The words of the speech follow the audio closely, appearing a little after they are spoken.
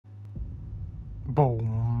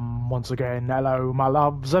Boom! Once again, hello my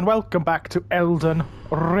loves, and welcome back to Elden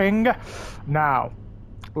Ring. Now,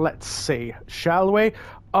 let's see, shall we?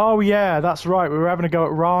 Oh yeah, that's right, we were having a go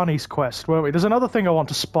at Rani's quest, weren't we? There's another thing I want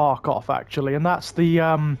to spark off, actually, and that's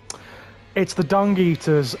the, it's the Dung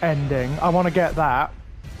Eater's ending. I want to get that.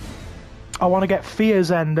 I want to get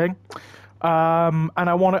Fear's ending. And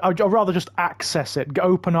I'd rather just access it,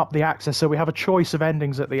 open up the access so we have a choice of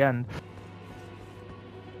endings at the end.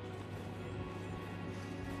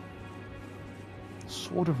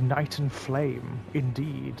 Sword of Night and Flame,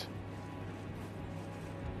 indeed.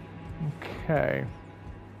 Okay.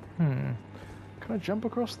 Can I jump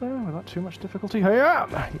across there without too much difficulty? Here I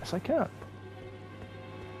am! Yes, I can.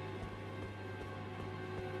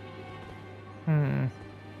 A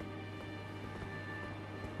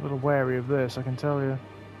little wary of this, I can tell you.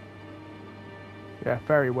 Yeah,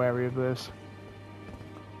 very wary of this.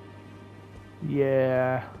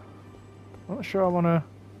 Yeah. I'm not sure I want to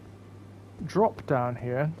drop down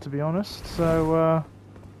here, to be honest, so,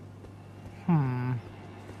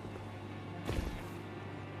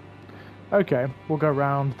 Okay, we'll go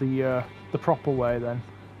round the proper way then.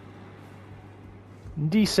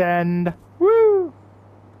 Descend! Woo!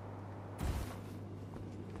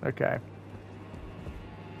 Okay.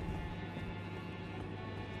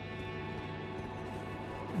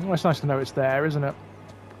 Well, it's nice to know it's there, isn't it?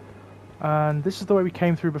 And this is the way we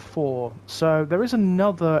came through before. So there is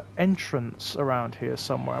another entrance around here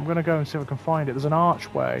somewhere. I'm going to go and see if I can find it. There's an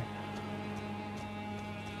archway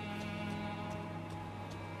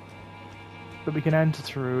that we can enter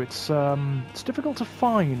through. It's difficult to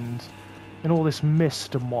find in all this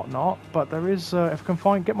mist and whatnot, but there is. If I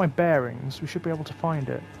can get my bearings, we should be able to find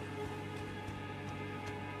it.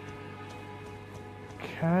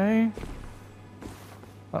 Okay,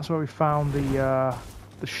 that's where we found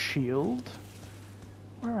the shield.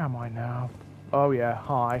 Where am I now? Oh yeah,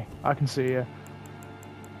 hi. I can see you.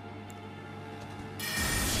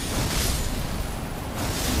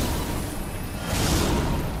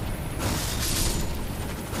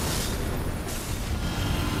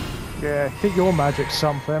 Yeah, I think your magic's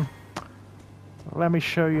something. Let me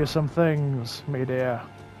show you some things, me dear.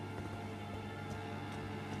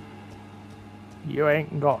 You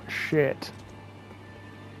ain't got shit.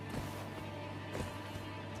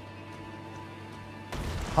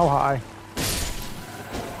 How high?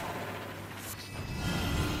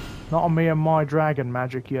 Not on me and my dragon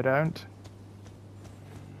magic, you don't.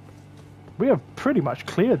 We have pretty much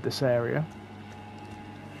cleared this area.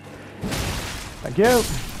 Thank you.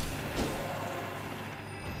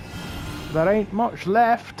 There ain't much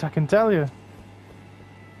left, I can tell you. I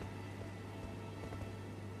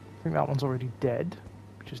think that one's already dead,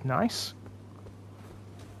 which is nice.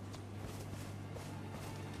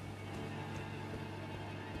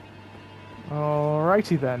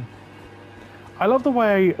 Alrighty then. I love the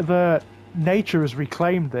way that nature has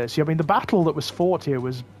reclaimed this. I mean, the battle that was fought here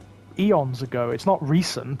was eons ago. It's not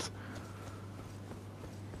recent.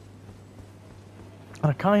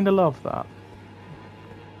 And I kind of love that.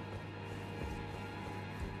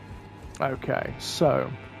 Okay,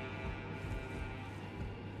 so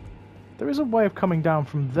there is a way of coming down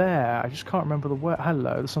from there. I just can't remember the way.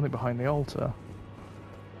 Hello, there's something behind the altar.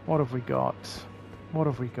 What have we got? What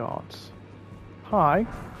have we got? Hi.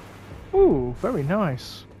 Ooh, very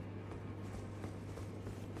nice.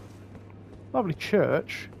 Lovely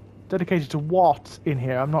church. Dedicated to what in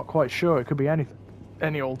here? I'm not quite sure. It could be anything.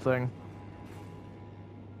 Any old thing.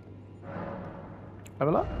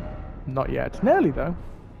 Level up? Not yet. Nearly, though.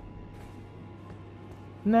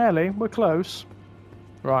 Nearly. We're close.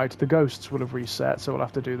 Right, the ghosts will have reset, so we'll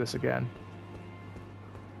have to do this again.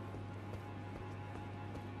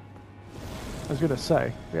 I was going to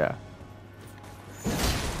say, yeah.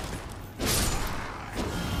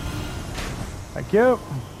 Thank you.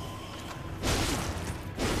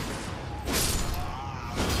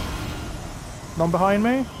 None behind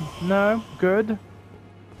me? No? Good.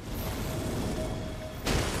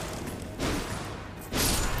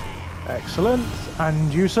 Excellent.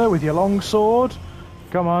 And you, sir, with your long sword.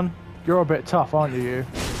 Come on. You're a bit tough, aren't you?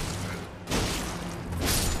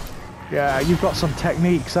 Yeah, you've got some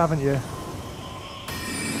techniques, haven't you?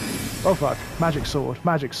 Oh fuck. Magic sword.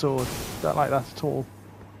 Magic sword. Don't like that at all.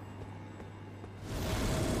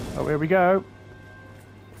 Oh, here we go.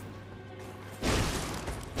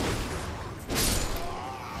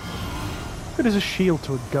 Good as a shield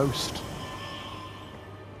to a ghost,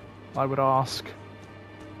 I would ask.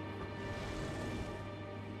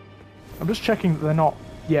 I'm just checking that they're not...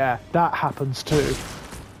 Yeah, that happens too.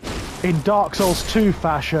 In Dark Souls 2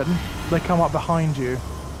 fashion, they come up behind you.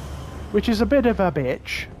 Which is a bit of a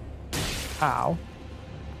bitch. Ow.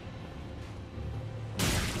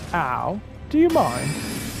 Ow. Do you mind?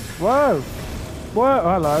 Whoa. Whoa.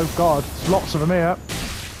 Hello. God. There's lots of them here.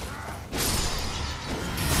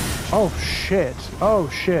 Oh, shit. Oh,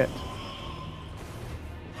 shit.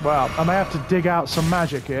 Well, I may have to dig out some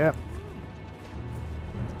magic here.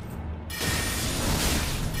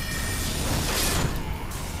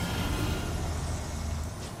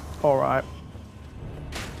 Alright.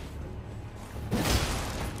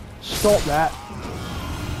 Stop that.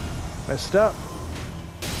 Mister.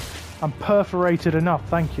 I'm perforated enough,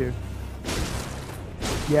 thank you.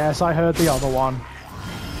 Yes, I heard the other one.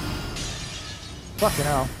 Fucking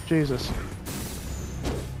hell, Jesus.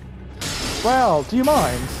 Well, do you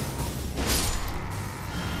mind?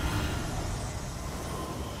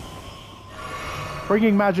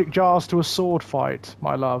 Bringing magic jars to a sword fight,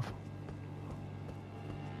 my love.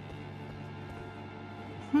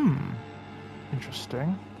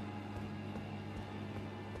 Interesting.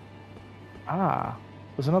 Ah,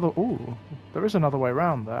 there's another... Ooh, there is another way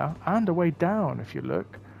around there. And a way down, if you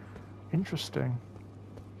look. Interesting.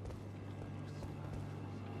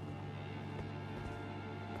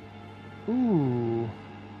 Ooh.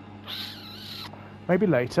 Maybe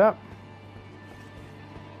later.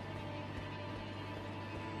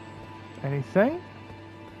 Anything?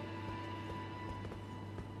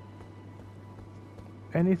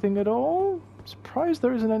 Anything at all? Surprised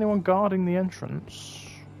there isn't anyone guarding the entrance.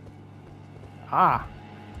 Ah.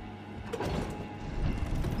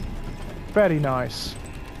 Very nice.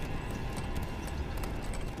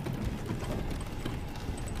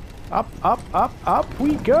 Up, up, up, up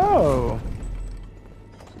we go!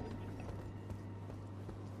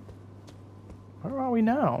 Where are we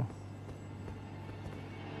now?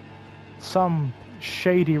 Some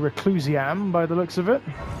shady reclusiam by the looks of it.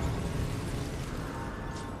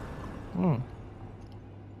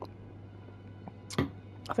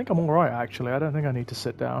 I think I'm alright actually. I don't think I need to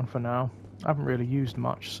sit down for now. I haven't really used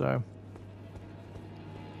much, so...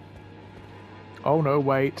 Oh no,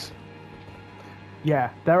 wait.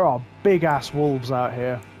 Yeah, there are big-ass wolves out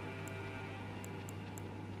here.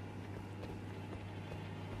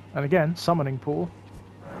 And again, summoning pool.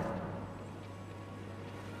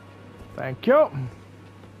 Thank you.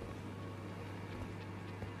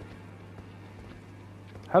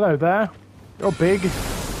 Hello there. You're big.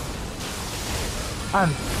 And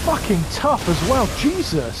fucking tough as well.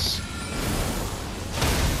 Jesus.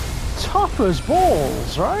 Tough as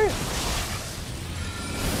balls, right?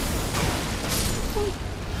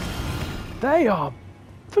 They are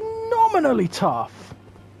phenomenally tough.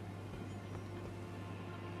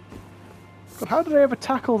 But how did I ever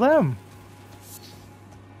tackle them?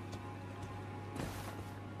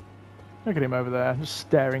 Look at him over there, just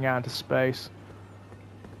staring out into space.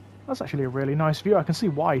 That's actually a really nice view. I can see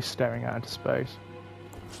why he's staring out into space.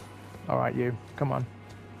 Alright, you. Come on.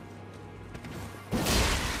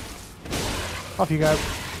 Off you go.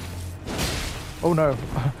 Oh no.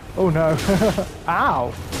 Oh no.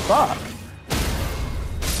 Ow! Fuck!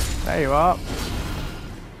 There you are.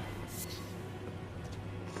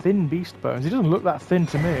 Thin beast bones. He doesn't look that thin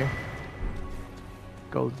to me.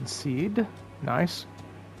 Golden seed. Nice.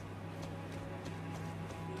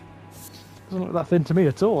 Doesn't look that thin to me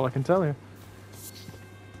at all, I can tell you.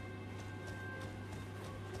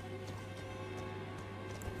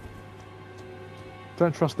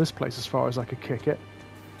 Don't trust this place as far as I could kick it.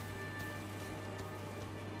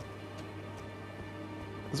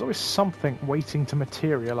 There's always something waiting to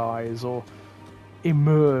materialize or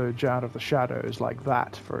emerge out of the shadows, like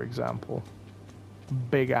that, for example.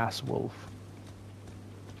 Big ass wolf.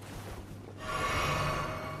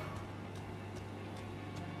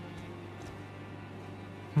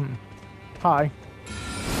 Hi.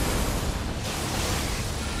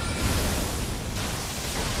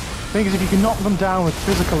 Thing is, if you can knock them down with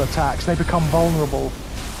physical attacks, they become vulnerable,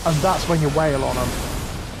 and that's when you wail on them.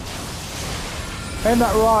 Ain't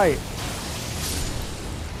that right?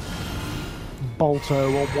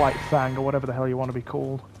 Bolto or White Fang or whatever the hell you want to be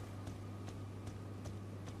called.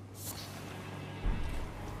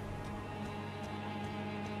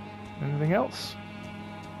 Anything else?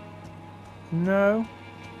 No.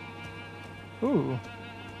 Ooh,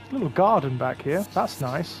 a little garden back here. That's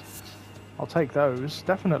nice. I'll take those,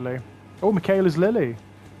 definitely. Oh, Michaela's lily.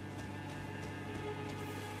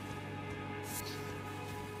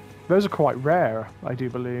 Those are quite rare, I do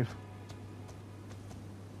believe.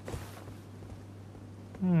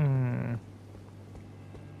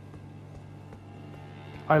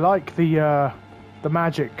 I like the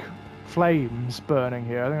magic flames burning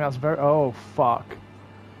here. I think that's very... Oh, fuck.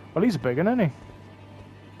 Well, he's big, isn't he?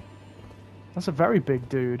 That's a very big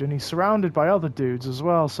dude, and he's surrounded by other dudes as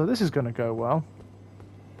well, so this is going to go well.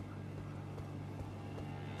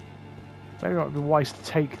 Maybe it might be wise to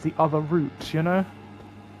take the other route, you know?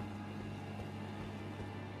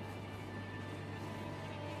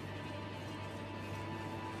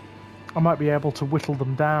 I might be able to whittle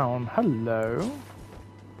them down. Hello,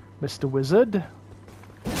 Mr. Wizard.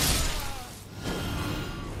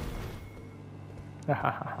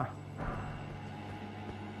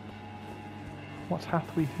 What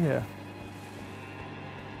hath we here?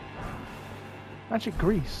 Magic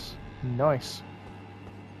grease. Nice.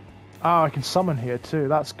 Oh, I can summon here too.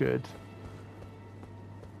 That's good.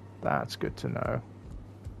 That's good to know.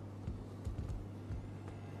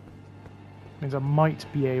 Means I might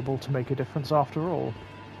be able to make a difference after all.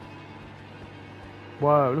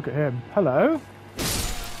 Whoa, look at him. Hello.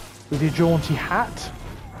 With your jaunty hat.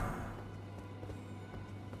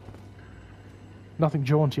 Nothing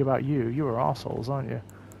jaunty about you. You are arseholes, aren't you?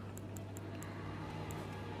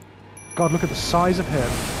 God, look at the size of him.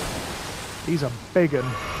 He's a big un.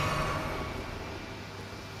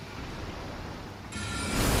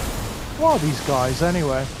 What are these guys,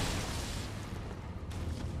 anyway?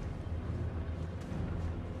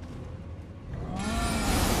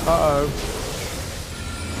 Uh-oh.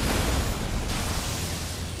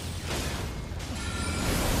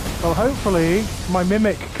 Well, hopefully my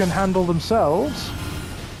mimic can handle themselves.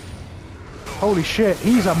 Holy shit,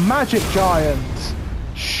 he's a magic giant!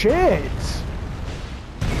 Shit!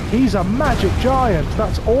 He's a magic giant!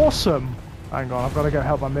 That's awesome! Hang on, I've got to go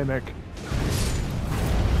help my mimic.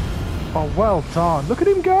 Oh, well done. Look at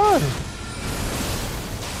him go!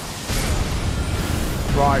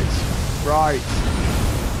 Right, right.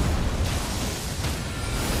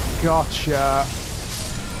 Gotcha.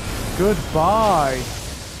 Goodbye,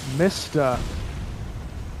 mister.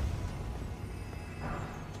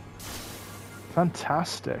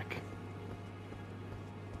 Fantastic.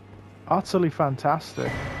 Utterly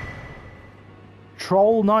fantastic.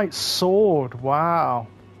 Troll Knight's sword. Wow.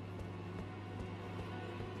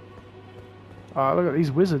 Look at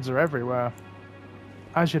these wizards are everywhere.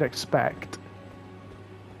 As you'd expect.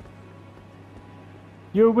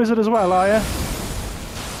 You're a wizard as well, are you?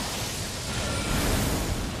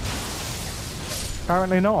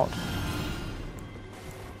 Apparently not.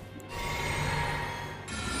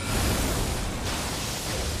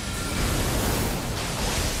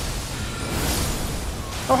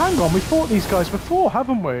 Oh, hang on, we fought these guys before,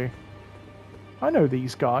 haven't we? I know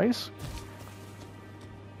these guys.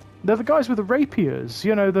 They're the guys with the rapiers,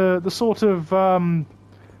 you know, the sort of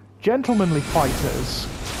gentlemanly fighters.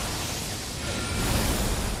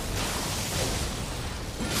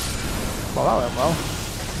 Well, that went well.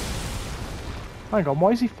 Hang on,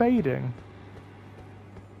 why is he fading?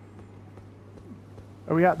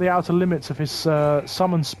 Are we at the outer limits of his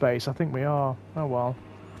summon space? I think we are. Oh well.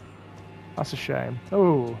 That's a shame.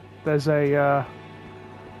 Oh, there's a...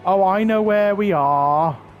 Oh, I know where we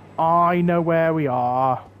are. I know where we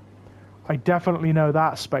are. I definitely know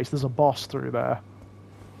that space. There's a boss through there.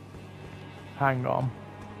 Hang on.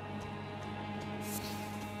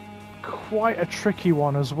 Quite a tricky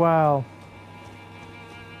one as well.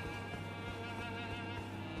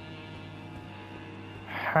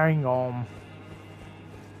 Hang on.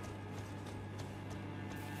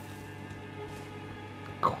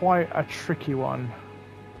 Quite a tricky one.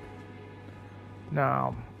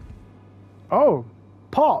 Now. Oh!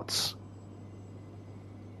 Pots!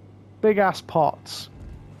 Big ass pots.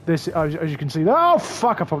 This, as you can see, oh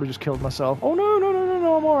fuck, I probably just killed myself. Oh no, no, no, no,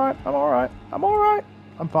 no, I'm alright, I'm alright, I'm alright,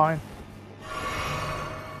 I'm fine.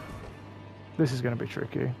 This is going to be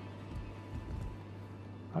tricky.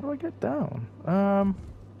 How do I get down?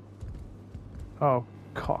 Oh,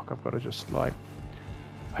 cock, I've got to just like...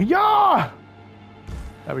 Hi-yah!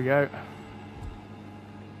 There we go.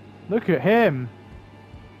 Look at him.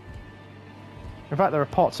 In fact, there are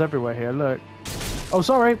pots everywhere here, look. Oh,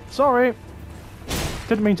 sorry, sorry.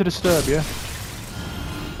 Didn't mean to disturb you.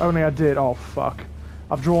 Only I did. Oh, fuck.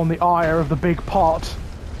 I've drawn the ire of the big pot.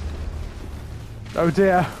 Oh,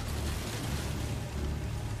 dear.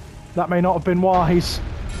 That may not have been wise.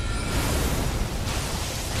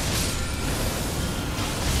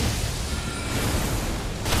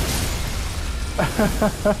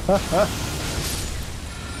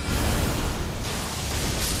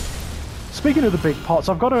 Speaking of the big pots,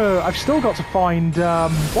 I've still got to find,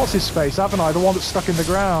 what's his face, haven't I? The one that's stuck in the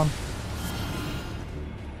ground.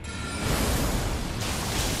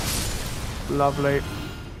 Lovely.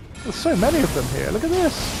 There's so many of them here, look at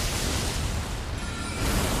this.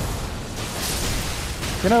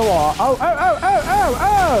 You know what? Oh, oh, oh, oh, oh,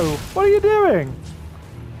 oh! What are you doing?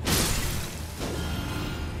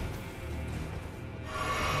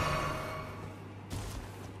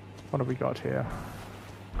 What have we got here?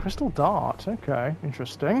 Crystal dart. Okay,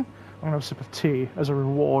 interesting. I'm gonna have a sip of tea as a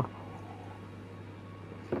reward.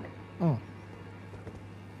 Mm.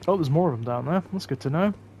 Oh, there's more of them down there. That's good to know.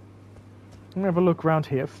 I'm gonna have a look around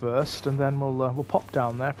here first, and then we'll pop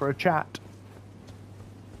down there for a chat.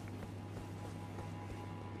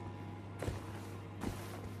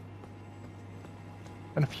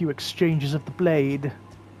 And a few exchanges of the blade.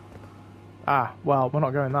 Ah, well, we're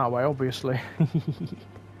not going that way, obviously.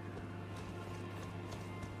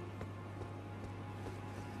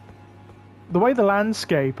 The way the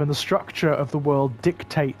landscape and the structure of the world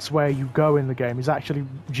dictates where you go in the game is actually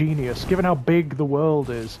genius. Given how big the world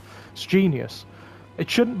is, it's genius. It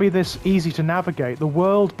shouldn't be this easy to navigate. The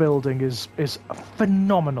world building is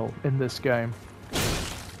phenomenal in this game.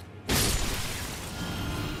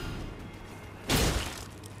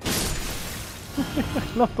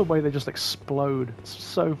 I love the way they just explode. It's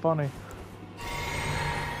so funny.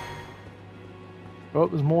 Oh,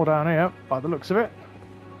 there's more down here, by the looks of it.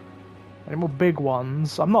 Any more big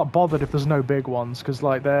ones? I'm not bothered if there's no big ones, because,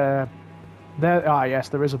 like, they're... Ah, yes,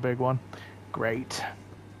 there is a big one. Great.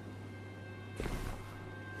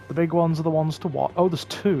 The big ones are the ones to watch. Oh, there's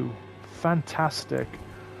two. Fantastic.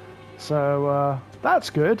 So, that's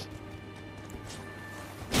good.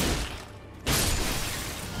 Here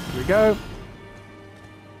we go.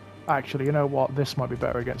 Actually, you know what? This might be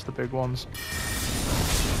better against the big ones.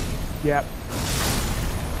 Yep.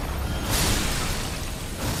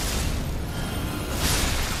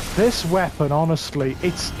 This weapon, honestly,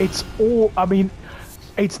 it's all. I mean,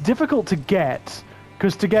 it's difficult to get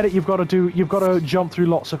because to get it, you've got to jump through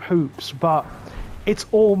lots of hoops. But it's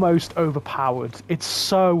almost overpowered. It's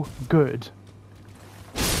so good.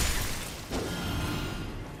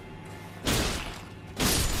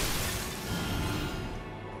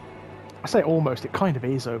 I say almost. It kind of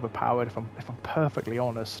is overpowered. If I'm perfectly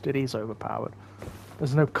honest, it is overpowered.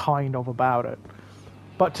 There's no kind of about it.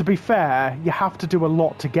 But to be fair, you have to do a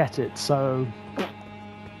lot to get it, so...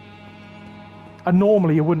 And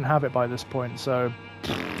normally you wouldn't have it by this point, so...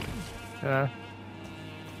 You know.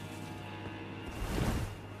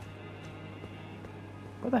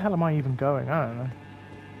 Where the hell am I even going? I don't know.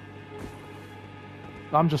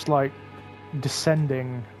 I'm just, like,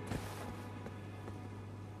 descending.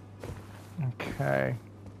 Okay.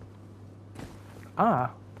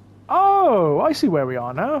 Ah. Oh, I see where we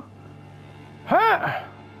are now. Ha!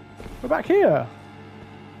 We're back here.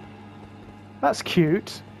 That's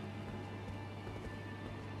cute.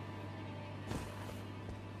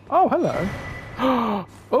 Oh, hello.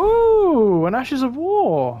 Oh, an Ashes of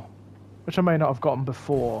War, which I may not have gotten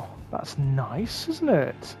before. That's nice, isn't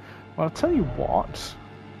it? Well, I'll tell you what.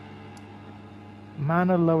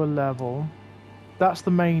 Mana lower level. That's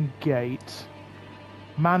the main gate.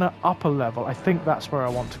 Mana upper level. I think that's where I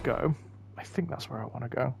want to go. I think that's where I want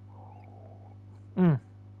to go.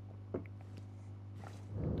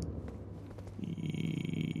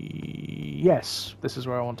 Yes, this is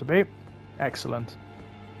where I want to be. Excellent.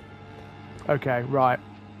 Okay, right.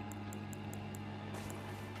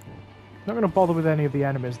 Not going to bother with any of the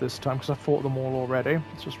enemies this time because I fought them all already.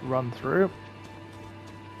 Let's just run through.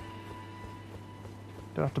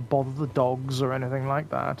 Don't have to bother the dogs or anything like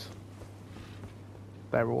that.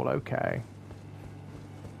 They're all okay.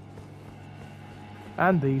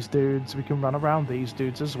 And these dudes, we can run around these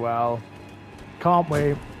dudes as well. Can't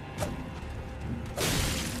we?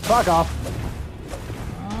 Fuck off!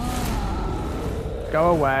 Go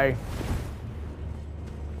away.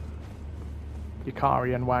 You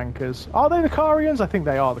Carian wankers. Are they the Carians? I think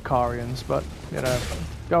they are the Carians, but, you know,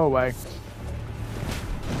 go away.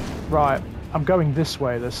 Right, I'm going this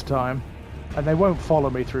way this time. And they won't follow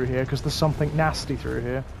me through here, because there's something nasty through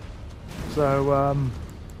here. So,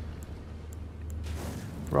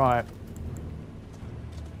 right.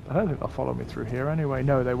 I don't think they'll follow me through here anyway.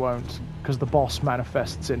 No, they won't, because the boss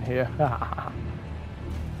manifests in here.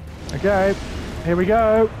 Okay, here we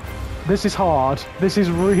go. This is hard. This is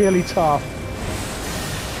really tough.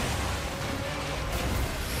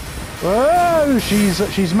 Whoa!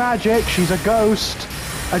 She's magic, she's a ghost,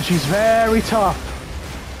 and she's very tough.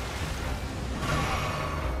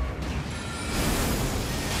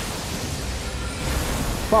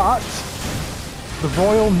 But the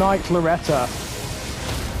Royal Knight Loretta.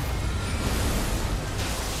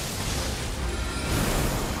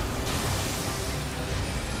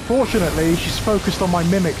 Fortunately, she's focused on my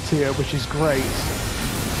mimic tier, which is great.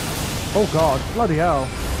 Oh god, bloody hell.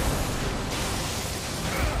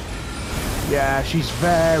 Yeah, she's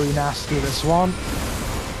very nasty, this one.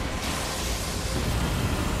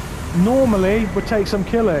 Normally, would take some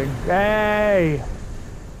killing. Hey!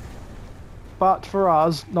 but for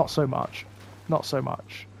us, not so much. Not so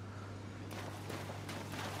much.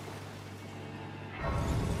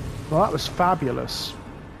 Well, that was fabulous.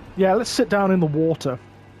 Yeah, let's sit down in the water.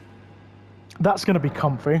 That's going to be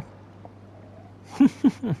comfy.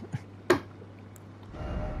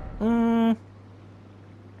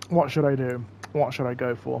 What should I do? What should I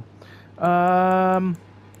go for?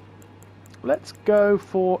 Let's go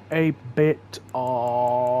for a bit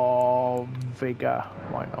of vigor.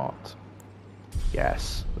 Why not?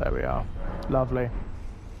 Yes, there we are. Lovely.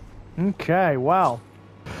 Okay, well.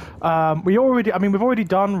 We've already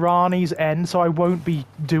done Rani's End, so I won't be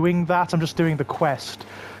doing that. I'm just doing the quest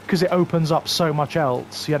because it opens up so much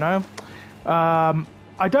else, you know.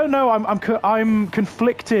 I don't know. I'm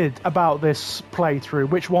conflicted about this playthrough.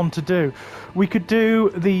 Which one to do? We could do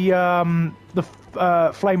the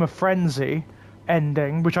Flame of Frenzy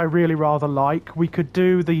ending, which I really rather like. We could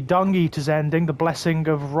do the Dung Eater's ending, the Blessing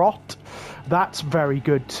of Rot. That's very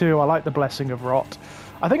good too. I like the Blessing of Rot.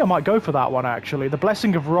 I think I might go for that one, actually. The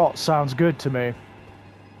Blessing of Rot sounds good to me.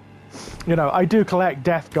 You know, I do collect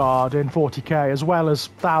Death Guard in 40k as well as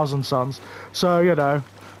Thousand Suns. So, you know,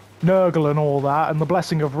 Nurgle and all that, and the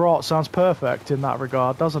Blessing of Rot sounds perfect in that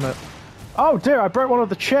regard, doesn't it? Oh dear, I broke one of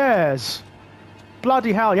the chairs.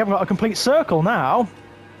 Bloody hell, you haven't got a complete circle now.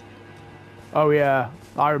 Oh yeah,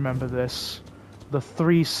 I remember this. The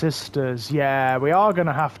Three Sisters. Yeah, we are going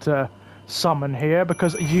to have to summon here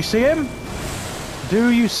because... Do you see him?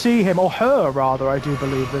 Do you see him? Or her, rather, I do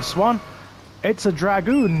believe this one. It's a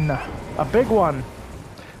Dragoon. A big one.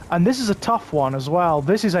 And this is a tough one as well.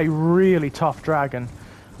 This is a really tough dragon.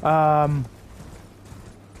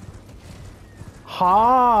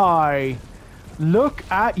 Hi! Look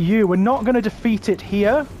at you. We're not going to defeat it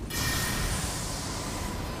here.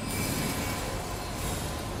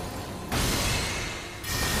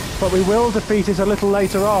 But we will defeat it a little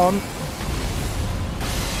later on.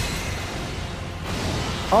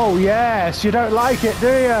 Oh yes, you don't like it, do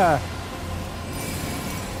you?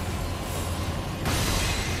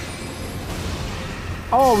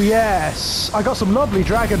 Oh yes, I got some lovely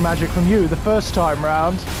dragon magic from you the first time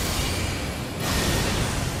round.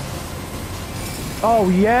 Oh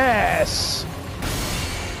yes.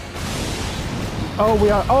 Oh,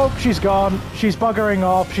 we are... Oh, she's gone. She's buggering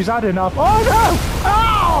off. She's had enough. Oh no!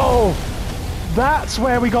 Oh! That's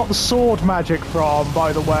where we got the sword magic from,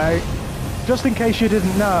 by the way. Just in case you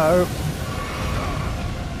didn't know.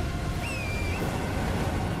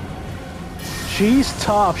 She's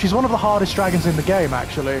tough. She's one of the hardest dragons in the game,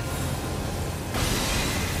 actually.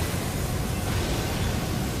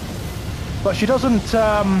 But she doesn't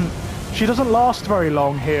last very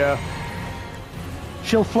long here.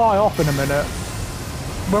 She'll fly off in a minute.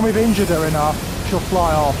 When we've injured her enough, she'll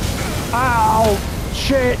fly off. Ow!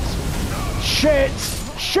 Shit! Shit!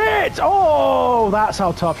 Shit! Oh! That's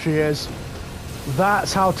how tough she is.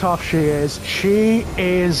 That's how tough she is. She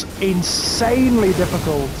is insanely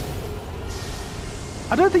difficult.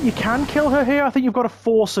 I don't think you can kill her here. I think you've got to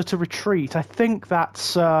force her to retreat. I think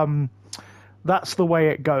that's the way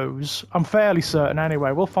it goes. I'm fairly certain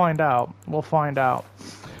anyway. We'll find out. We'll find out.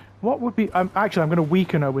 What would be... actually, I'm going to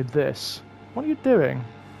weaken her with this. What are you doing?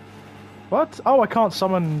 What? Oh, I can't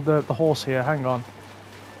summon the horse here. Hang on.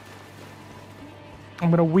 I'm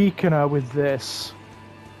going to weaken her with this.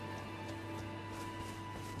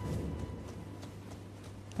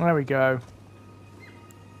 There we go.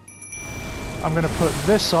 I'm going to put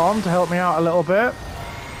this on to help me out a little bit.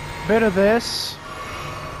 Bit of this.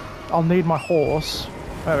 I'll need my horse.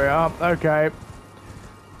 There we are. Okay.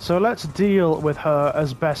 So let's deal with her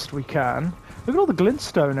as best we can. Look at all the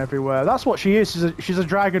glintstone everywhere. That's what she is. She's a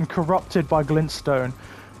dragon corrupted by glintstone.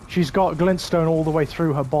 She's got glintstone all the way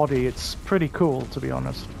through her body. It's pretty cool, to be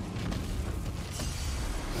honest.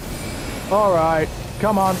 Alright.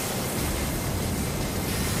 Come on.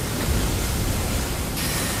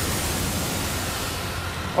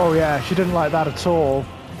 Oh yeah, she didn't like that at all.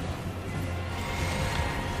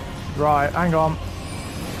 Right, hang on.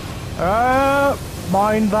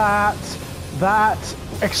 Mind that. That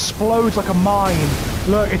explodes like a mine.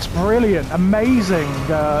 Look, it's brilliant. Amazing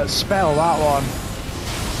spell, that one.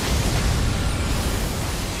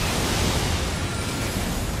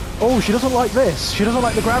 Oh, she doesn't like this. She doesn't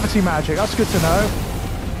like the gravity magic. That's good to know.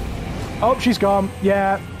 Oh, she's gone.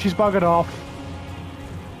 Yeah, she's buggered off.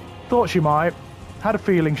 Thought she might. Had a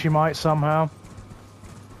feeling she might somehow.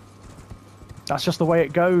 That's just the way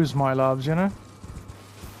it goes, my loves, you know?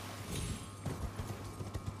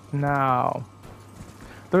 Now,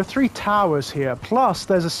 there are 3 towers here, plus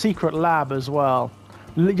there's a secret lab as well.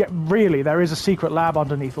 Yeah, really, there is a secret lab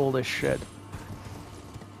underneath all this shit.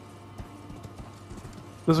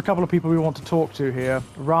 There's a couple of people we want to talk to here.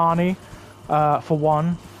 Rani, for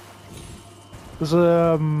one. There's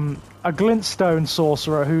a glintstone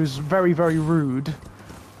sorcerer who's very, very rude.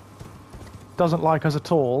 Doesn't like us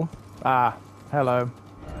at all. Ah, hello.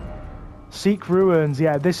 Seek ruins.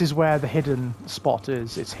 Yeah, this is where the hidden spot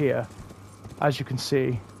is. It's here, as you can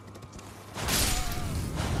see.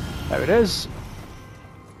 There it is.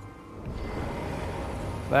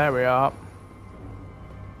 There we are.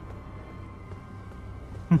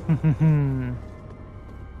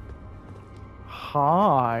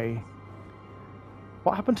 Hi.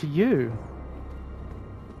 What happened to you?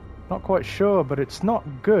 Not quite sure, but it's not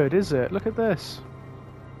good, is it? Look at this.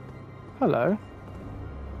 Hello.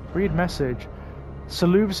 Read message.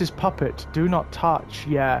 Salubus's puppet. Do not touch.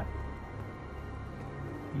 Yeah.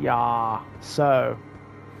 Yeah. So.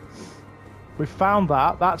 We found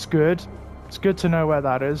that. That's good. It's good to know where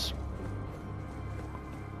that is.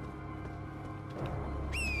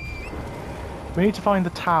 We need to find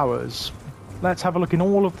the towers. Let's have a look in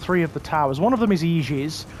all of 3 of the towers. One of them is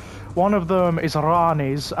Iji's, one of them is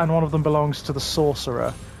Rani's, and one of them belongs to the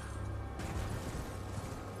sorcerer.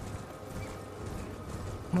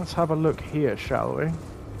 Let's have a look here, shall we?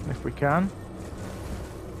 If we can.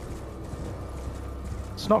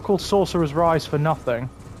 It's not called Sorcerer's Rise for nothing.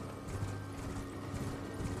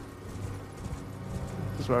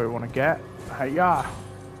 This is where we want to get. Hey-ya!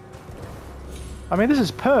 I mean, this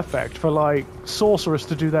is perfect for, like, sorcerers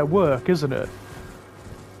to do their work, isn't it?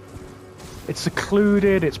 It's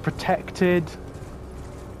secluded, it's protected.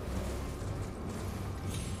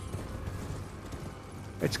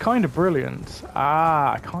 It's kind of brilliant.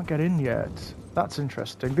 Ah, I can't get in yet. That's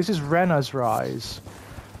interesting. This is Rena's Rise.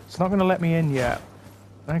 It's not going to let me in yet.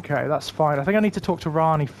 Okay, that's fine. I think I need to talk to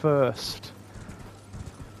Rani first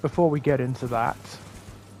before we get into that.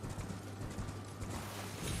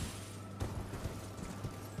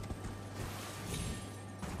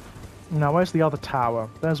 Now, where's the other tower?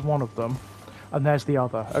 There's one of them. And there's the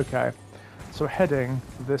other. Okay. So we're heading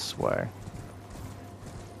this way.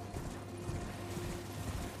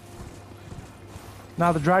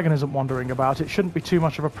 Now the dragon isn't wandering about. It shouldn't be too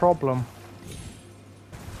much of a problem.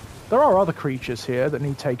 There are other creatures here that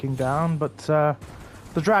need taking down, but the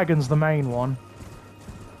dragon's the main one.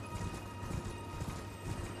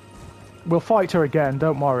 We'll fight her again,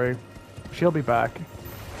 don't worry. She'll be back.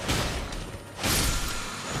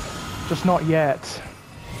 Just not yet.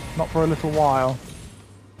 Not for a little while.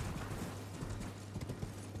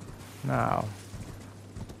 Now.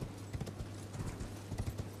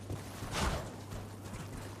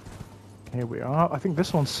 Here we are. I think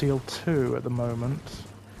this one's sealed too at the moment.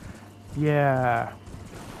 Yeah.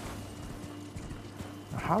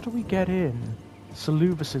 How do we get in?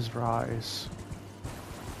 Salubus's Rise.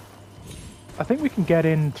 I think we can get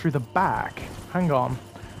in through the back. Hang on.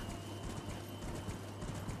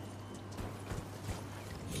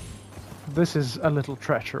 This is a little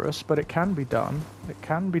treacherous, but it can be done. It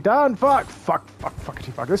can be done! Fuck! Fuck, fuck,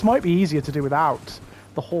 fuckity fuck. This might be easier to do without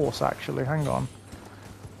the horse, actually. Hang on.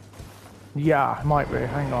 Yeah, it might be.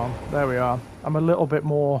 Hang on. There we are. I'm a little bit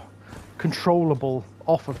more controllable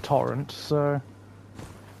off of Torrent, so...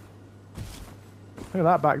 Look at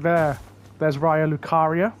that back there. There's Raya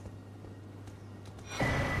Lucaria.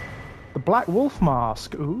 The Black Wolf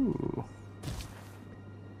Mask. Ooh.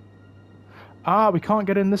 Ah, we can't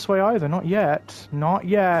get in this way either. Not yet. Not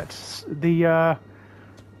yet. The,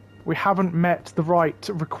 we haven't met the right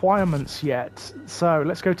requirements yet. So,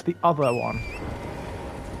 let's go to the other one.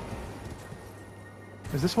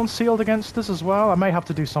 Is this one sealed against us as well? I may have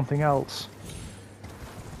to do something else.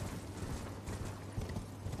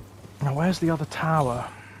 Now, where's the other tower?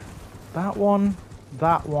 That one,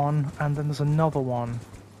 and then there's another one.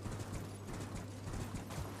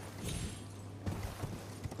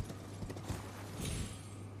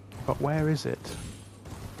 But where is it?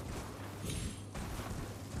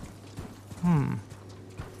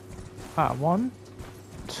 Ah, 1,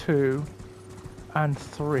 2, and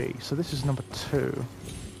 3. So this is number 2.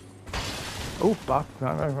 Oh, fuck.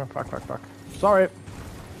 Fuck. Sorry.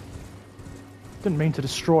 Didn't mean to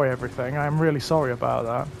destroy everything. I'm really sorry about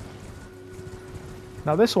that.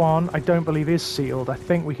 Now this one, I don't believe is sealed. I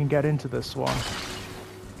think we can get into this one.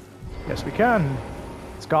 Yes, we can.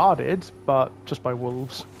 It's guarded, but just by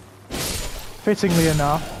wolves. Fittingly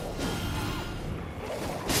enough.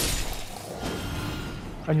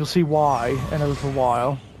 And you'll see why in a little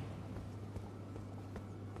while.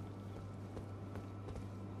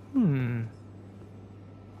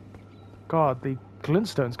 God, the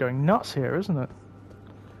glintstone's going nuts here, isn't it?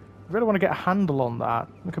 I really want to get a handle on that.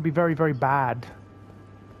 It could be very, very bad.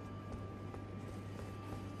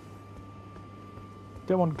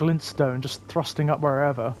 Don't want glintstone just thrusting up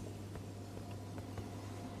wherever.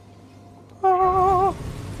 Ah!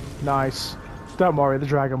 Nice. Don't worry, the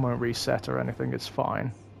dragon won't reset or anything, it's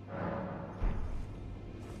fine.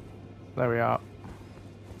 There we are.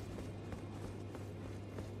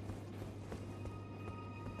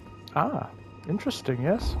 Ah, interesting,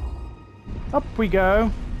 yes. Up we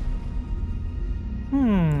go.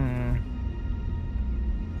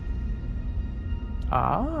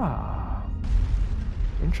 Ah.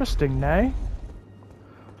 Interesting, nay?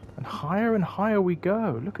 And higher we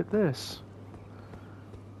go. Look at this.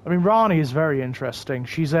 I mean, Rani is very interesting.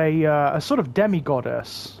 She's a sort of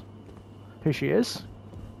demigoddess. Here she is.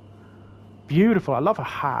 Beautiful. I love her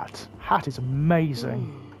hat. Hat is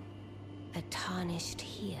amazing. A tarnished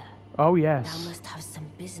here. Oh, yes. Thou must have some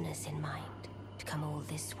business in mind to come all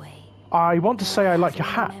this way. I want to say I like your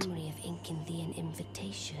hat. Memory of inking thee an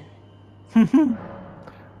invitation.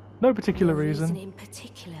 No particular No reason. in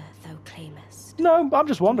particular, thou claimest. No, I'm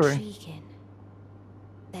just wondering. Intriguing.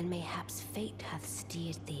 Then mayhaps fate hath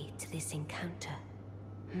steered thee to this encounter.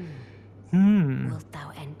 Wilt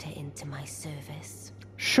thou enter into my service?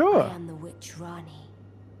 Sure. I am the witch Rani.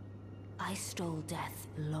 I stole death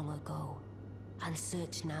long ago, and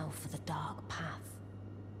search now for the dark path,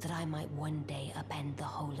 that I might one day upend the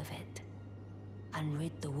whole of it, and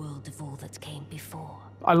rid the world of all that came before.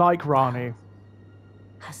 I like Rani.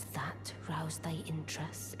 Has that roused thy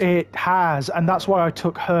interest? It has, and that's why I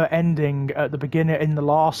took her ending at the beginning in the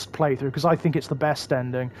last playthrough, because I think it's the best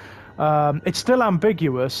ending. It's still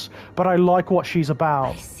ambiguous, but I like what she's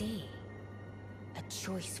about. I see. A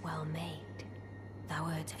choice well made. Thou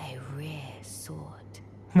art a rare sword.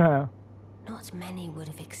 No. Not many would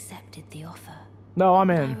have accepted the offer. No,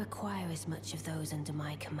 I'm I in. require as much of those under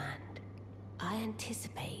my command. I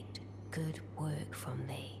anticipate good work from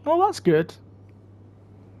thee. Well, that's good.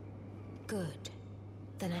 Good.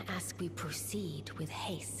 Then I ask we proceed with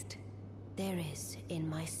haste. There is, in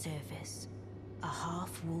my service, a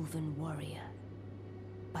half-wolven warrior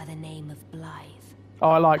by the name of Blythe.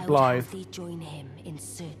 Oh, I like I would Blythe. have thee join him in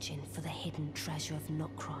searching for the hidden treasure of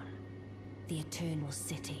Nokron, the Eternal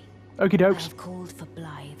City. Okie I dokes. have called for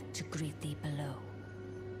Blythe to greet thee below.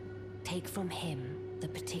 Take from him the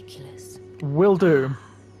particulars, Will do.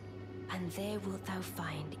 and there wilt thou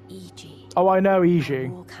find Iji, Oh, I know my Iji.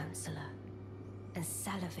 war counselor, and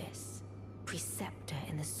Salavis, preceptor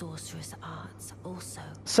in the sorcerous arts also.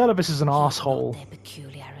 Celevis is an Heed not asshole. their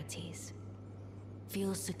peculiarities.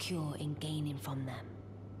 Feel secure in gaining from them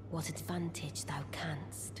what advantage thou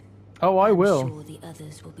canst. Oh, I I'm will. sure the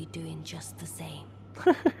others will be doing just the same.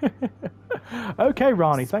 Okay,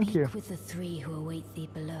 Rani, thank you. Speak with the three who await thee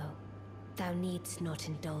below. Thou needst not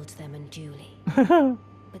indulge them unduly,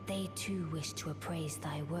 but they too wish to appraise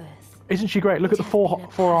thy worth. Isn't she great? Look at It the hath four been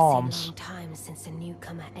a arms. passing long time since a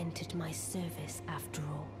newcomer entered my service, after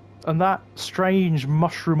all. And that strange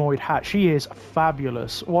mushroomoid hat. She is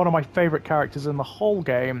fabulous. One of my favourite characters in the whole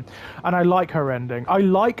game. And I like her ending. I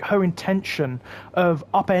like her intention of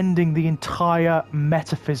upending the entire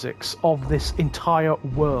metaphysics of this entire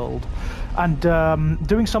world. And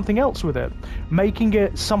doing something else with it. Making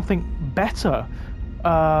it something better.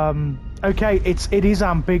 Okay, it is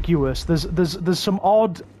ambiguous. There's some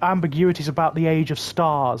odd ambiguities about the age of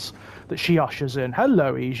stars that she ushers in.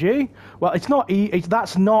 Hello, Iji. Well, it's not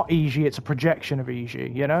that's not Iji. It's a projection of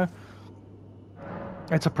Iji. You know,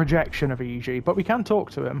 it's a projection of Iji. But we can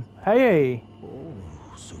talk to him. Hey. Oh,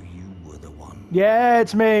 so you were the one. Yeah,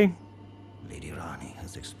 it's me. Lady Rani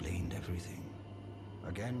has explained everything.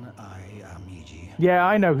 Again, I am Iji. Yeah,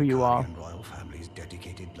 I know who you are. Karian royal family's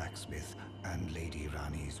dedicated blacksmith and Lady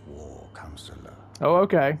Rani's war counselor. Oh,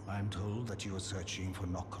 okay. I'm told that you are searching for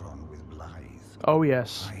Nokron with Blythe. Oh,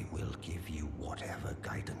 yes. I will give you whatever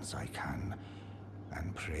guidance I can,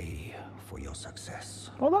 and pray for your success.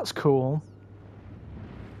 Well, that's cool.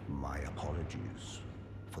 My apologies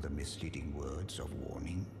for the misleading words of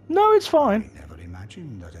warning. No, it's fine. I never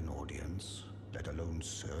imagined that an audience, let alone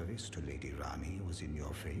service to Lady Rani, was in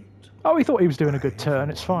your fate. Oh, he thought he was doing a good turn.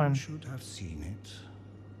 It's I fine. should have seen it,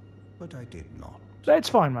 but I did not. It's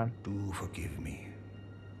fine, man. Do forgive me,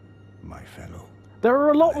 my fellow. There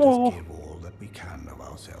are a lot Let more. us give all that we can of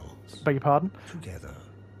ourselves, Beg your pardon? together,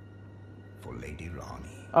 for Lady Rani.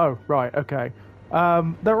 Oh, right, okay.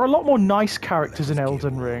 There are a lot more nice characters in Let us Elden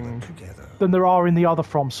give all Ring that together. than there are in the other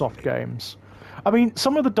FromSoft games. I mean,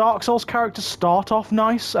 some of the Dark Souls characters start off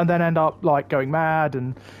nice and then end up, like, going mad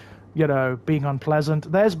and, you know, being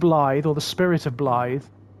unpleasant. There's Blythe, or the spirit of Blythe.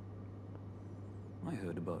 I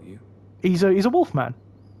heard about you. He's a wolfman.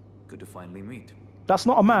 Good to finally meet. That's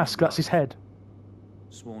not a mask, that's his head.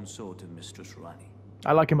 Sworn sword to Mistress Rani.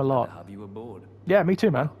 I like him a Glad lot. to have you aboard. Yeah, me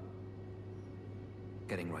too, man.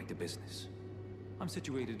 Getting right to business. I'm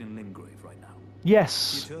situated in Limgrave right now.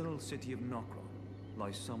 Yes. The eternal city of Nokron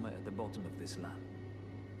lies somewhere at the bottom of this land.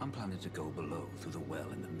 I'm planning to go below through the well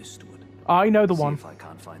in the Mistwood. I know the See one. if I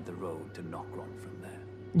can't find the road to Nokron from there.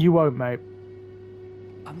 You won't, mate.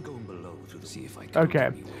 I'm going below to see if I can.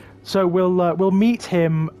 Okay. So we'll meet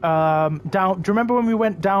him down. Do you remember when we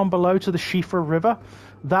went down below to the Shifa River?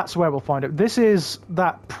 That's where we'll find it. This is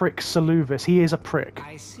that prick Saluvis. He is a prick.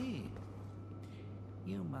 I see.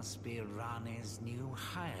 You must be Rani's new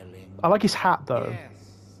hireling. I like his hat, though.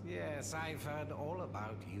 Yes, I've heard all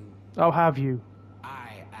about you. Oh, have you?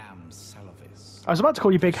 I am Saluvis. I was about to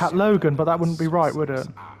call you Big Hat Logan, but that wouldn't be right, would it?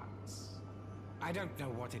 I don't know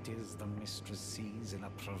what it is the mistress sees in a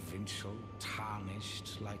provincial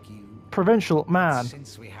tarnished like you. Provincial man.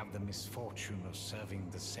 Since we have the misfortune of serving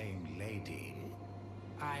the same lady,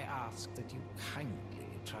 I ask that you kindly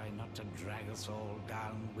try not to drag us all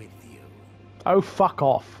down with you. Oh, fuck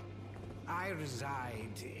off. I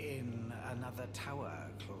reside in another tower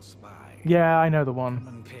close by. Yeah, I know the one. Come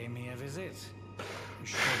and pay me a visit.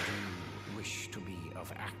 Should you wish to be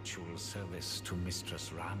of actual service to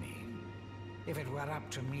Mistress Rani. If it were up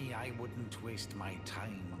to me, I wouldn't waste my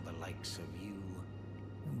time on the likes of you.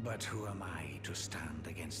 But who am I to stand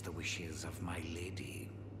against the wishes of my lady?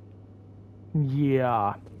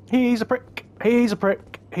 Yeah. He's a prick. He's a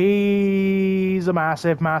prick. He's a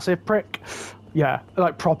massive, massive prick. Yeah,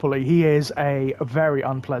 like properly. He is a very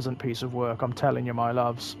unpleasant piece of work, I'm telling you, my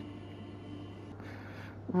loves.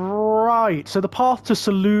 Right, so the path to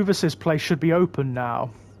Saluvis's place should be open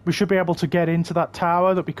now. We should be able to get into that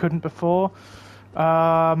tower that we couldn't before.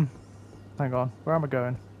 Hang on, where am I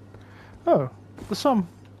going? Oh, there's some...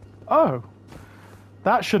 Oh,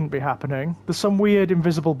 that shouldn't be happening. There's some weird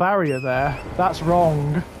invisible barrier there. That's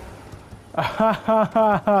wrong.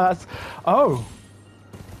 That's... Oh.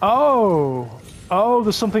 Oh. Oh,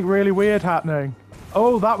 there's something really weird happening.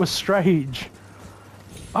 Oh, that was strange.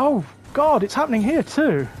 Oh, God, it's happening here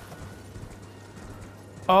too.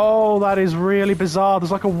 Oh, that is really bizarre.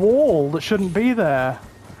 There's like a wall that shouldn't be there.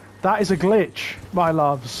 That is a glitch, my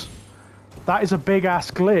loves. That is a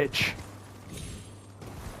big-ass glitch.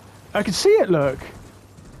 I can see it, look.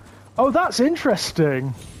 Oh, that's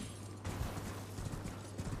interesting.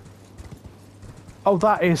 Oh,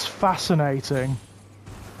 that is fascinating.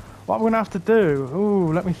 What I'm going to have to do...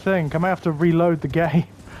 Ooh, let me think. I may have to reload the game,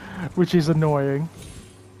 which is annoying.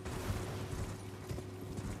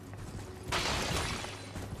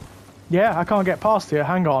 Yeah, I can't get past here.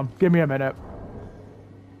 Hang on. Give me a minute.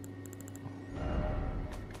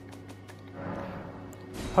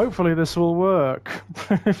 Hopefully this will work.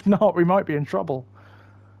 If not, we might be in trouble.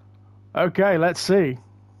 Okay, let's see.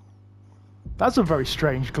 That's a very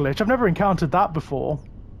strange glitch. I've never encountered that before.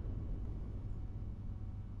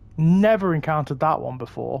 Never encountered that one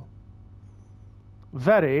before.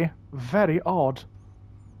 Very, very odd.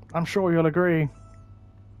 I'm sure you'll agree.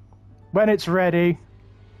 When it's ready...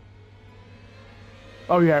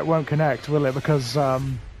 Oh yeah, it won't connect, will it? Because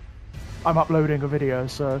I'm uploading a video,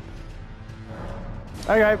 so...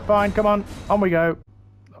 Okay, fine, come on we go.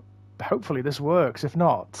 Hopefully this works, if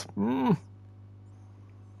not...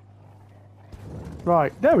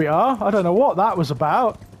 Right, there we are. I don't know what that was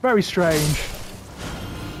about. Very strange.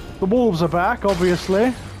 The wolves are back,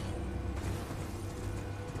 obviously.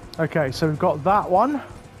 Okay, so we've got that one.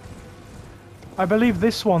 I believe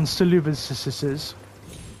this one's Saluvis's.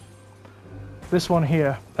 This one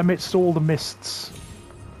here, amidst all the mists.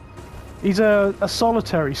 He's a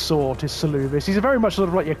solitary sort, is Saluvis. He's a very much sort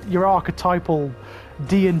of like your archetypal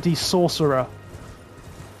D&D sorcerer.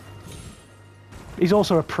 He's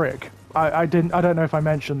also a prick. I don't know if I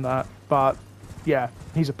mentioned that, but yeah,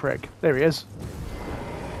 he's a prick. There he is.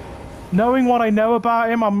 Knowing what I know about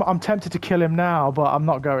him, I'm tempted to kill him now, but I'm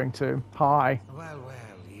not going to. Hi. Well,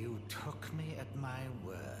 you took me at my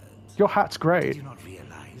word. Your hat's great. Did you not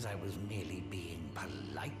realize I was merely being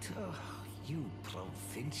polite? Oh, you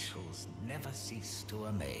provincials never cease to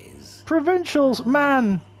amaze. Provincials,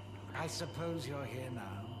 man! I suppose you're here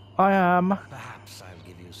now. I am. Perhaps I'll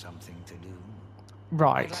give you something to do.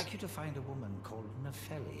 Right. I'd like you to find a woman called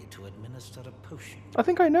Nefeli to administer a potion. I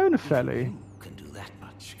think I know Nefeli. You can do that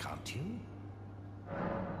much, can't you?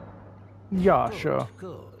 Yeah, Good, sure.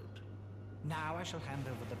 Good. Now I shall hand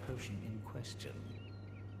over the potion in question.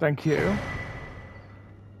 Thank you.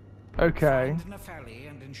 Okay. Find Nefeli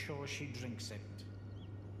and ensure she drinks it.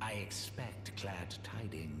 I expect glad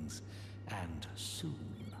tidings, and soon.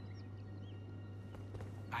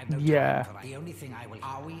 I've no Yeah. time for the only thing I will.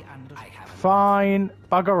 Are we under? I have. Fine.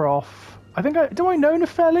 Bugger off. I think do I know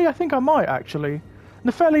Nefeli? I think I might, actually.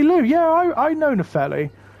 Nefeli Lou, yeah, I know Nefeli.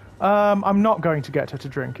 I'm not going to get her to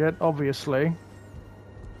drink it, obviously.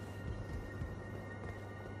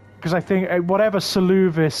 Because I think whatever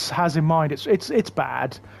Saluvis has in mind, it's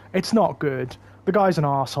bad. It's not good. The guy's an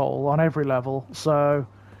arsehole on every level, so...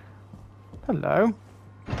 Hello.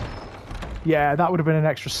 Yeah, that would have been an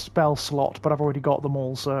extra spell slot, but I've already got them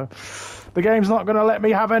all, so... The game's not going to let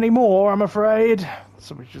me have any more, I'm afraid.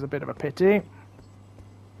 So, which is a bit of a pity.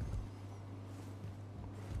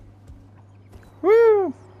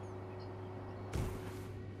 Woo!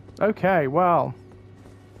 Okay, well...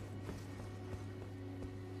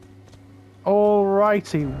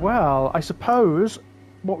 Alrighty, well, I suppose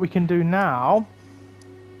what we can do now...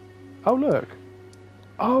 Oh, look.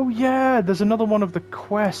 Oh, yeah, there's another one of the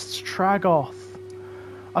quests, Tragoth.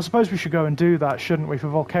 I suppose we should go and do that, shouldn't we, for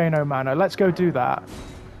Volcano Manor? Let's go do that.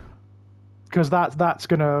 Because that's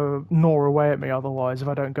going to gnaw away at me otherwise if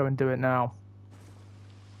I don't go and do it now.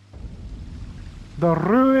 The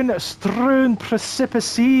Ruin Strewn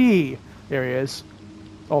Precipice! Here he is.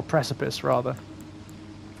 Or precipice, rather.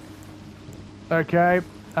 Okay,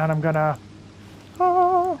 and I'm gonna...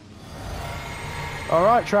 Ah.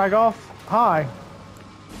 Alright, Tragoth. Hi.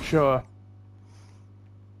 Sure.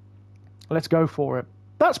 Let's go for it.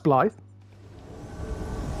 That's Blythe.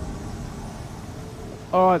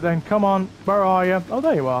 Alright then, come on. Where are you? Oh,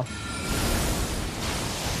 there you are.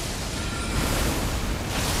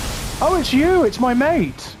 Oh, it's you! It's my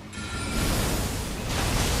mate!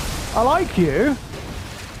 I like you.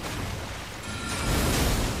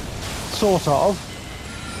 Sort of.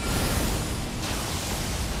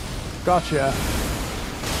 Gotcha.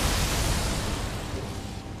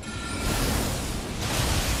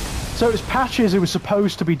 So it was Patches who was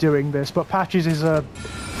supposed to be doing this, but Patches is a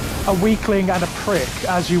weakling and a prick,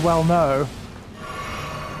 as you well know.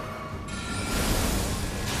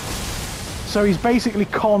 So he's basically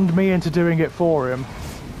conned me into doing it for him.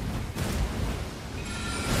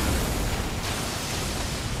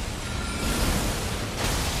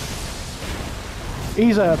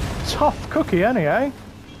 He's a tough cookie, ain't he, eh?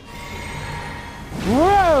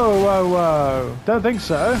 Whoa, whoa, whoa. Don't think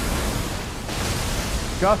so.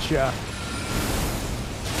 Gotcha.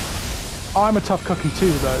 I'm a tough cookie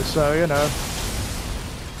too, though, so, you know.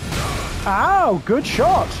 Ow, good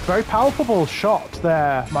shot. Very palpable shot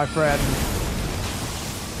there, my friend.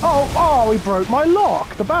 Oh, he broke my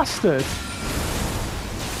lock, the bastard.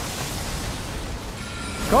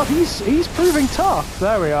 God, he's proving tough.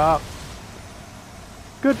 There we are.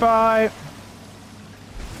 Goodbye.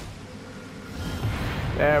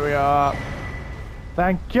 There we are.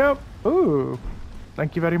 Thank you. Ooh.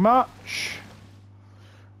 Thank you very much.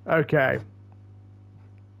 Okay.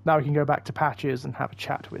 Now we can go back to Patches and have a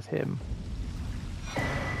chat with him.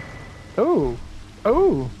 Ooh.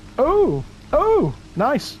 Ooh. Ooh. Ooh.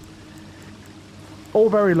 Nice. All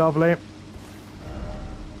very lovely.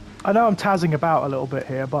 I know I'm tazzing about a little bit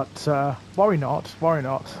here, but worry not. Worry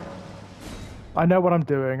not. I know what I'm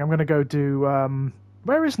doing. I'm gonna go do.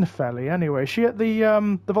 Where is Nefeli anyway? Is she at the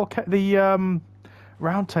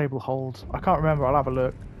round table hold? I can't remember. I'll have a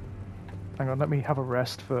look. Hang on. Let me have a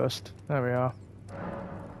rest first. There we are.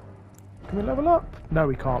 Can we level up? No,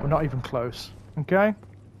 we can't. We're not even close. Okay.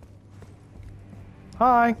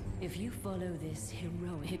 Hi. If you follow this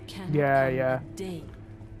heroic Yeah.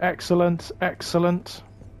 Excellent. Excellent.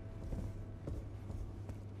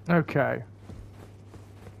 Okay.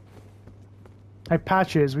 Hey,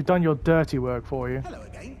 Patches, we've done your dirty work for you. Hello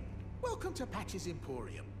again. Welcome to Patches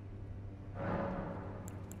Emporium.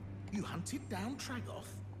 You hunted down Tragoth?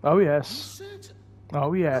 Oh, Are you yes. certain? Oh,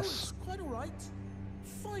 Oh, yes. it's quite all right.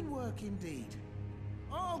 Fine work indeed.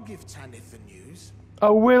 I'll give Tanith the news.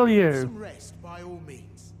 Oh, will Get you? some rest by all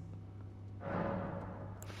means.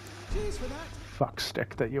 Cheers for that.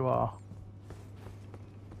 Fuckstick that you are.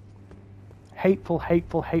 Hateful,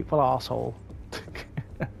 hateful, hateful arsehole.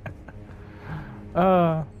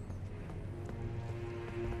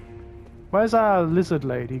 Where's our lizard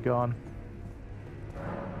lady gone?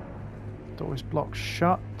 Door's blocked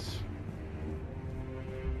shut.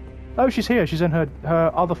 Oh, she's here. She's in her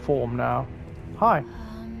other form now. Hi.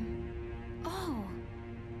 Oh,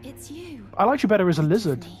 it's you. I liked you better as a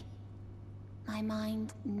lizard. Forgive me. My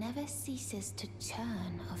mind never ceases to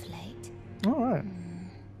churn of late. Alright.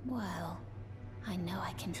 Well, I know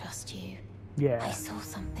I can trust you. Yeah. I saw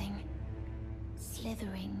something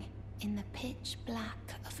slithering in the pitch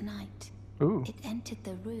black of night. Ooh. It entered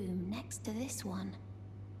the room next to this one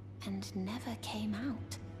and never came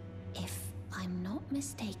out. If I'm not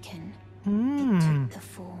mistaken, it took the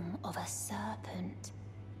form of a serpent,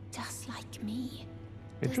 just like me.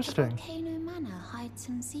 Interesting. Does the Volcano Manor hide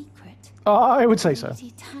some secret? I would say so.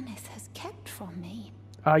 Lady Tanith has kept from me.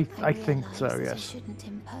 I think so, realise that I yes. shouldn't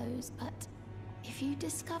impose, but if you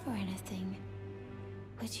discover anything,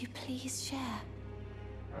 would you please share?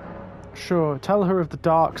 Sure, tell her of the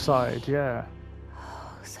dark side, yeah.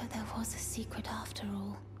 Oh, so there was a secret after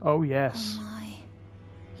all. Oh, yes. Oh my.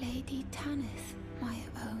 Lady Tanith, my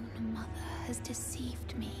own mother, has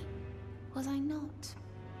deceived me. Was I not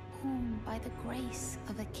born by the grace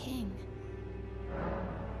of a king?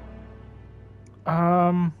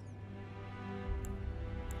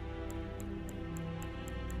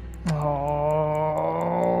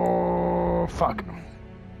 Oh, fuck.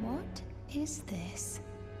 What is this?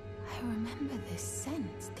 I remember this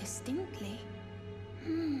scent distinctly.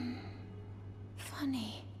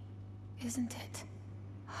 Funny, isn't it?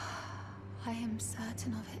 I am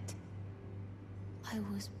certain of it. I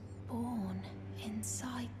was born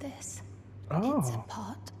inside this. Oh. It's a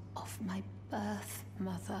part of my birth,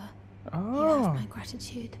 Mother. You Oh. have my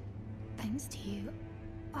gratitude. Thanks to you,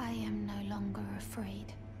 I am no longer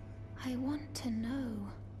afraid. I want to know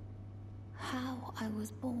how I was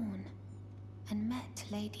born and met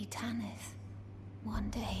Lady Tanith. One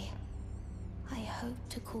day, I hope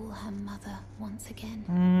to call her mother once again.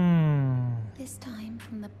 This time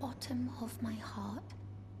from the bottom of my heart.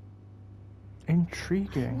 I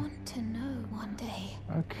Intriguing. want to know one day.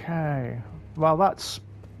 Okay. Well, that's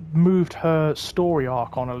moved her story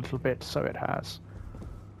arc on a little bit, so it has.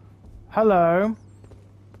 Hello.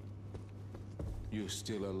 You're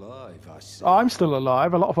still alive, I see. I'm still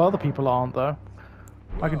alive. A lot of other people aren't, though.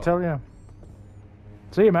 I can Well. tell you.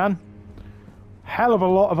 See you, man. Hell of a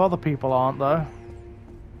lot of other people aren't, though.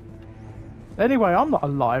 Anyway, I'm not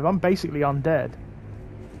alive. I'm basically undead.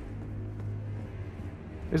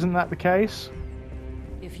 Isn't that the case?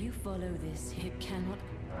 If you follow this, it cannot...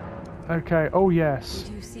 Okay. Oh, yes.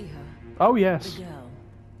 Did you see her? Oh, The yes. girl,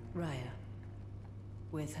 Raya,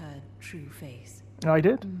 with her true face. I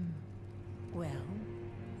did. Well,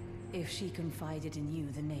 if she confided in you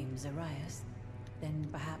the name Zarias, then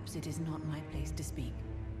perhaps it is not my place to speak.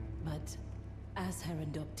 But as her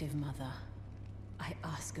adoptive mother, I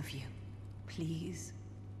ask of you, please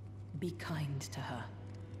be kind to her.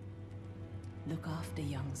 Look after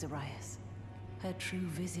young Zarias. Her true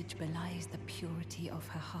visage belies the purity of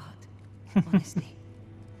her heart. Honestly,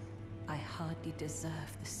 I hardly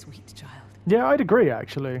deserve the sweet child. Yeah, I'd agree,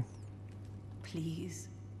 actually. Please,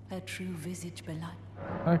 her true visage belie...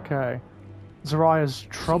 Okay. Zariah's She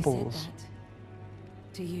troubles. said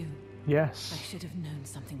that to you. I Yes. should have known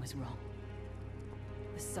something was wrong.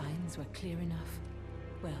 The signs were clear enough.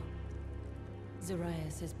 Well,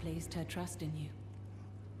 Zarias has placed her trust in you.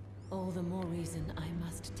 All the more reason I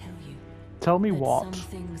must tell you Tell me that what. some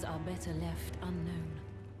things are better left unknown.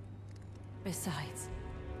 Besides,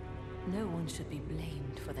 no one should be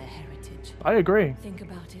blamed for their heritage. I agree. Think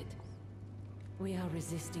about it. We are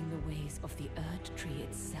resisting the ways of the Erd Tree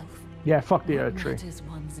itself. Yeah, fuck the What Erd Tree. matters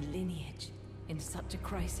one's lineage in such a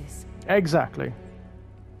crisis? Exactly.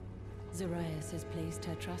 Zarias has placed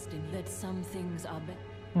her trust in you. That some things are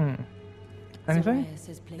better. Anything? Zarias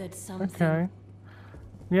has that some Okay.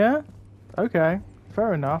 Yeah? Okay.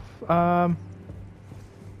 Fair enough.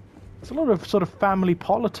 There's a lot of sort of family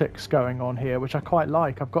politics going on here, which I quite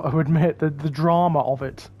like. I've got to admit, the drama of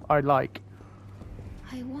it, I like.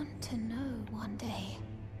 I want to know one day.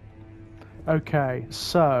 Okay,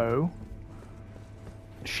 so...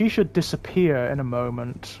 she should disappear in a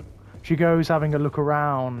moment. She goes having a look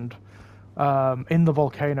around in the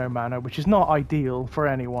Volcano Manor, which is not ideal for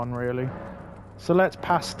anyone, really. So let's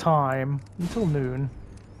pass time until noon.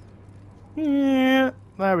 Yeah,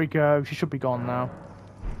 there we go. She should be gone now.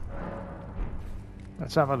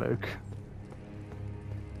 Let's have a look.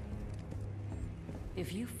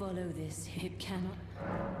 If you follow this, it cannot...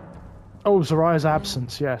 Oh, Zariah's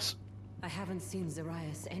absence, yes. I haven't seen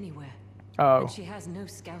Zarias anywhere. Oh, And she has no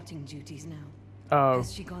scouting duties now. oh,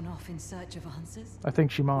 Has she gone off in search of answers? I think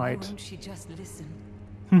she Why might. won't she just listen?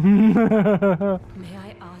 Sure. May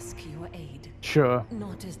I ask your aid?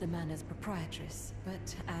 Not as the manor's proprietress,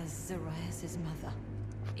 but as Zarias' mother.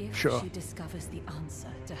 If Sure. she discovers the answer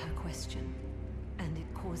to her question, and it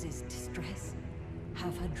causes distress,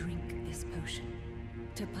 have her drink this potion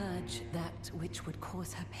to purge that which would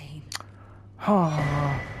cause her pain.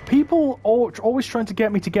 People always trying to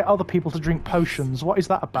get me to get other people to drink potions. What is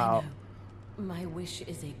that I about? know. My wish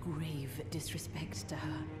is a grave disrespect to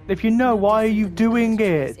her. If you know, why are you Discipline doing and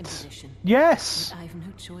choice it? imposition. Yes! But I've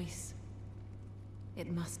no choice.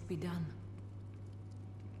 It must be done.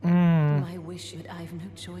 My wish, but I've no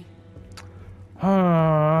choice.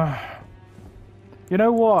 You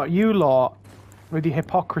know what? You lot with your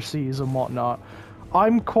hypocrisies and whatnot.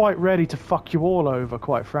 I'm quite ready to fuck you all over,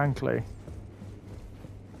 quite frankly.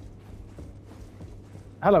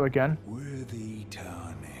 Hello again. Worthy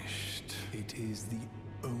tarnished. It is the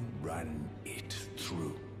run it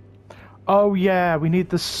through. Oh yeah, we need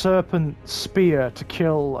the serpent spear to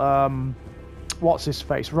kill, what's his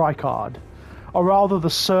face, Rykard. Or rather the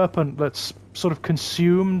serpent that's sort of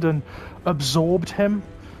consumed and absorbed him.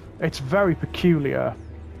 It's very peculiar.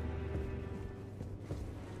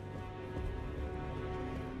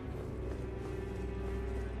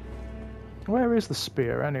 Where is the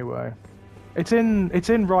spear anyway? It's in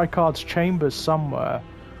Rykard's chambers somewhere.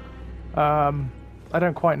 I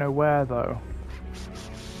don't quite know where though.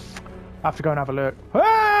 I have to go and have a look.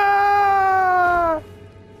 Ah!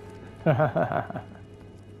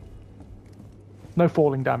 No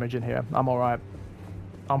falling damage in here. I'm alright.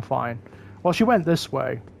 I'm fine. Well, she went this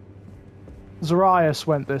way. Zarias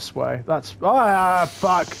went this way. That's... Ah,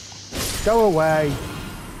 fuck! Go away.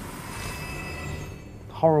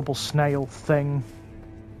 Horrible snail thing.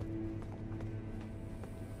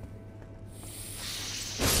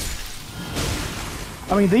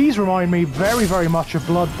 I mean, these remind me very, very much of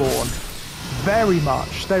Bloodborne. Very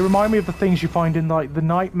much. They remind me of the things you find in, like, the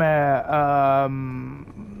Nightmare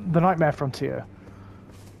Frontier.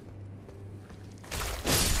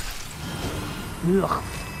 Ugh.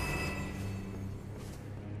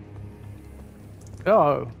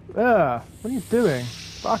 Oh, yeah. What are you doing?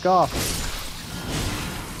 Fuck off.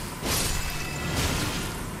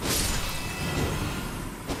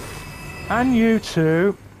 And you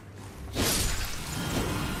too.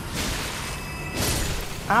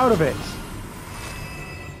 Out of it.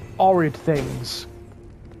 Horrid things.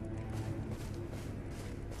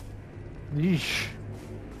 Yeesh.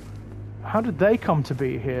 How did they come to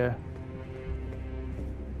be here?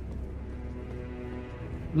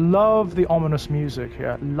 Love the ominous music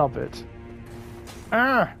here. Love it.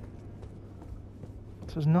 Ah!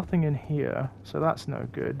 So there's nothing in here, so that's no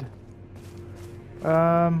good. Where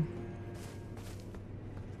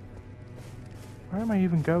am I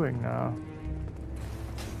even going now?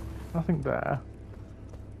 Nothing there.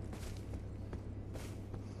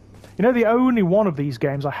 You know, the only one of these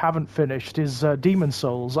games I haven't finished is Demon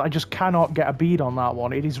Souls. I just cannot get a bead on that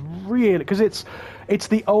one. It is really... because it's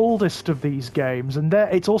the oldest of these games, and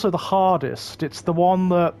it's also the hardest. It's the one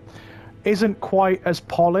that isn't quite as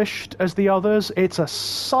polished as the others. It's a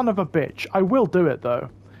son of a bitch. I will do it, though.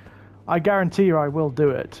 I guarantee you I will do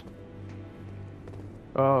it.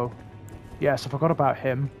 Oh. Yes, I forgot about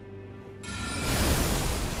him.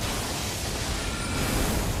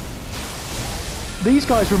 These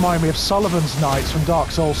guys remind me of Sullivan's Knights from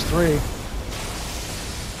Dark Souls 3.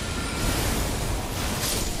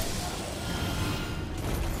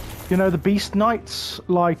 You know, the Beast Knights,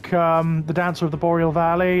 like the Dancer of the Boreal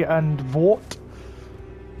Valley and Vort.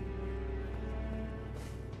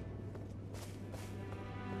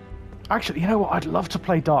 Actually, you know what? I'd love to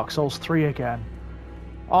play Dark Souls 3 again.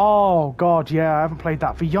 Oh, God, yeah, I haven't played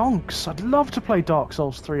that for yonks. I'd love to play Dark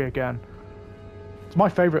Souls 3 again. It's my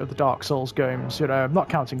favourite of the Dark Souls games, you know. I'm not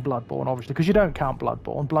counting Bloodborne, obviously, because you don't count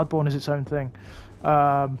Bloodborne. Bloodborne is its own thing.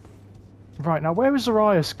 Right, now, where is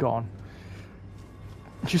Zarias gone?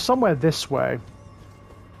 She's somewhere this way.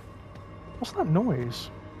 What's that noise?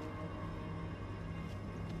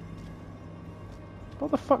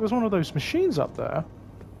 What the fuck? There's one of those machines up there.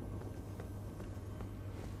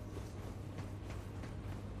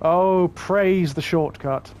 Oh, praise the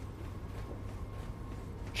shortcut.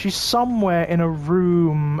 She's somewhere in a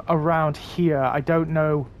room around here. I don't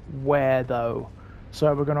know where, though.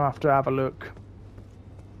 So we're going to have a look.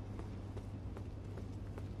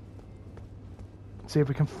 See if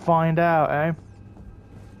we can find out, eh?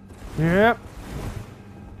 Yep.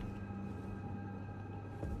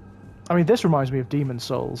 I mean, this reminds me of Demon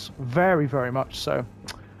Souls. Very, very much so.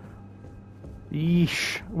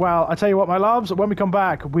 Yeesh. Well, I tell you what, my loves, when we come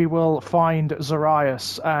back, we will find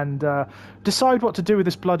Zarias and decide what to do with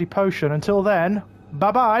this bloody potion. Until then,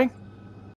 bye-bye.